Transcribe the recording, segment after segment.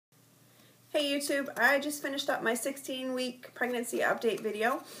Hey YouTube, I just finished up my 16-week pregnancy update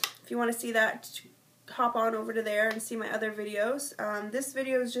video. If you want to see that, hop on over to there and see my other videos. This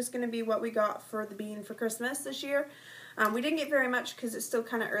video is just going to be what we got for the bean for Christmas this year. We didn't get very much because it's still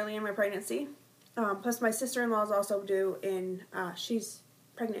kind of early in my pregnancy. Plus my sister-in-law is also due in, she's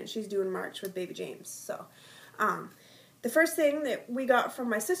pregnant, she's due in March with baby James. So the first thing that we got from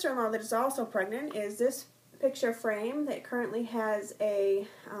my sister-in-law that is also pregnant is this picture frame that currently has a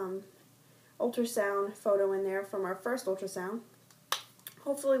ultrasound photo in there from our first ultrasound.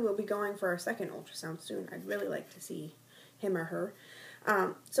 Hopefully we'll be going for our second ultrasound soon. I'd really like to see him or her.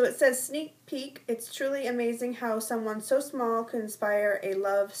 So it says, sneak peek, it's truly amazing how someone so small could inspire a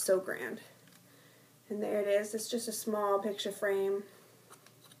love so grand. And there it is. It's just a small picture frame.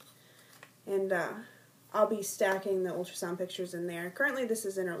 And I'll be stacking the ultrasound pictures in there. Currently this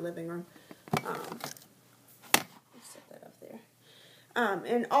is in our living room.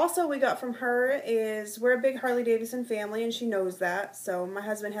 And also we got from her is, we're a big Harley-Davidson family, and she knows that. So my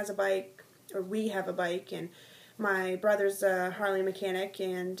husband has a bike, or we have a bike, and my brother's a Harley mechanic,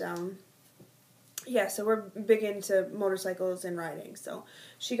 and yeah, so we're big into motorcycles and riding. So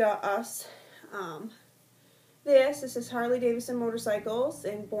she got us this is Harley-Davidson motorcycles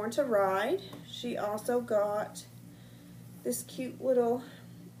and Born to Ride. She also got this cute little,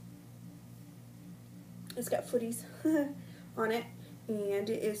 it's got footies on it. And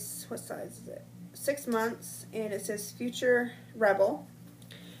it is, what size is it? 6 months, and it says Future Rebel.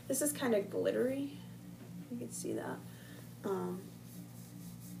 This is kind of glittery. You can see that.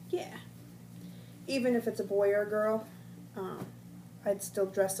 Yeah. Even if it's a boy or a girl, I'd still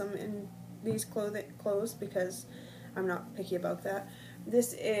dress them in these clothes because I'm not picky about that.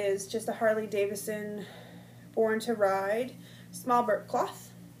 This is just a Harley-Davidson Born to Ride small burp cloth.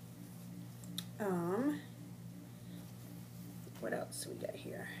 What else we got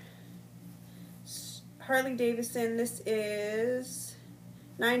here? Harley-Davidson, this is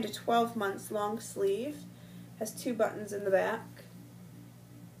 9 to 12 months long sleeve. Has 2 buttons in the back.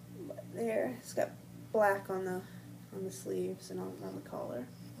 There, it's got black on the sleeves and on the collar.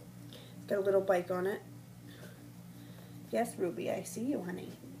 It's got a little bike on it. Yes, Ruby, I see you,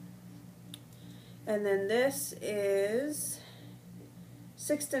 honey. And then this is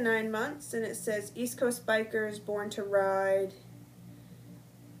 6 to 9 months, and it says East Coast Bikers Born to Ride.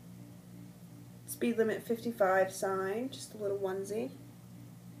 Speed limit 55 sign, just a little onesie.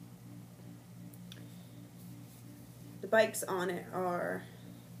 The bikes on it are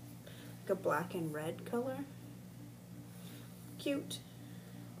like a black and red color. Cute.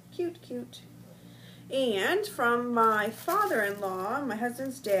 Cute, cute. And from my father-in-law, my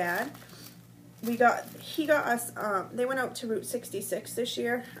husband's dad, he got us, they went out to Route 66 this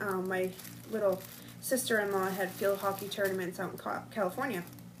year. My little sister-in-law had field hockey tournaments out in California.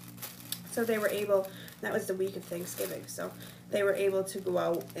 So they were able, that was the week of Thanksgiving, so they were able to go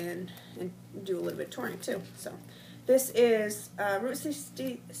out and do a little bit of touring too. So this is Route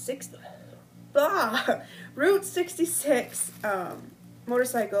 66, Route 66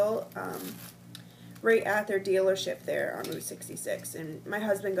 motorcycle right at their dealership there on Route 66. And my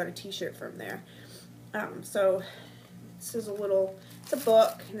husband got a t-shirt from there. So this is it's a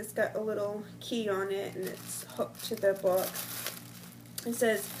book, and it's got a little key on it, and it's hooked to the book. It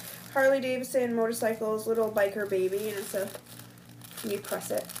says Harley-Davidson motorcycles, little biker baby, and it's a, can you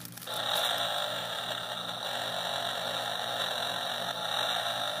press it?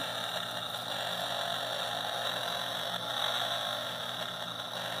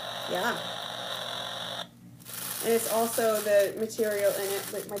 Yeah. And it's also the material in it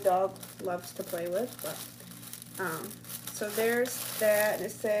that my dog loves to play with. But so there's that, and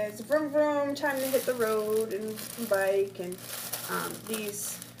it says vroom vroom, time to hit the road and bike, and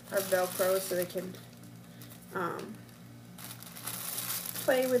these are Velcro so they can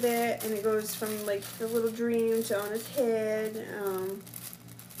play with it, and it goes from like the little dream to on his head.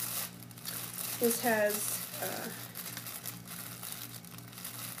 This has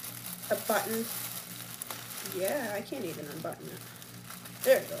a button. Yeah, I can't even unbutton it.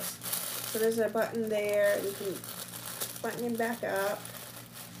 There it goes. So there's a button there. You can button him back up.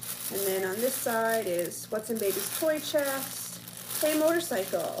 And then on this side is what's in baby's toy chest. Hey,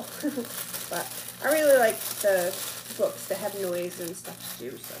 motorcycle. But I really like the books that have noise and stuff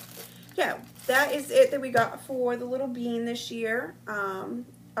too. So yeah, that is it that we got for the little bean this year. I'll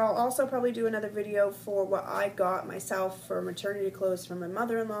also probably do another video for what I got myself for maternity clothes from my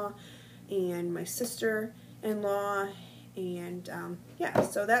mother-in-law and my sister-in-law, and yeah,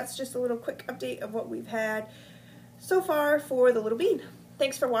 so that's just a little quick update of what we've had so far for the little bean.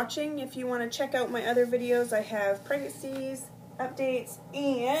 Thanks for watching. If you want to check out my other videos, I have pregnancies, updates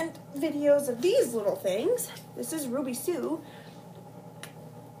and videos of these little things. This is Ruby Sue.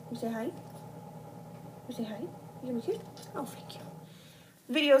 You say hi? You say hi? You give me a kiss? Oh, thank you.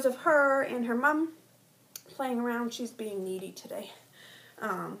 Videos of her and her mom playing around. She's being needy today.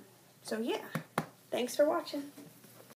 So yeah, thanks for watching.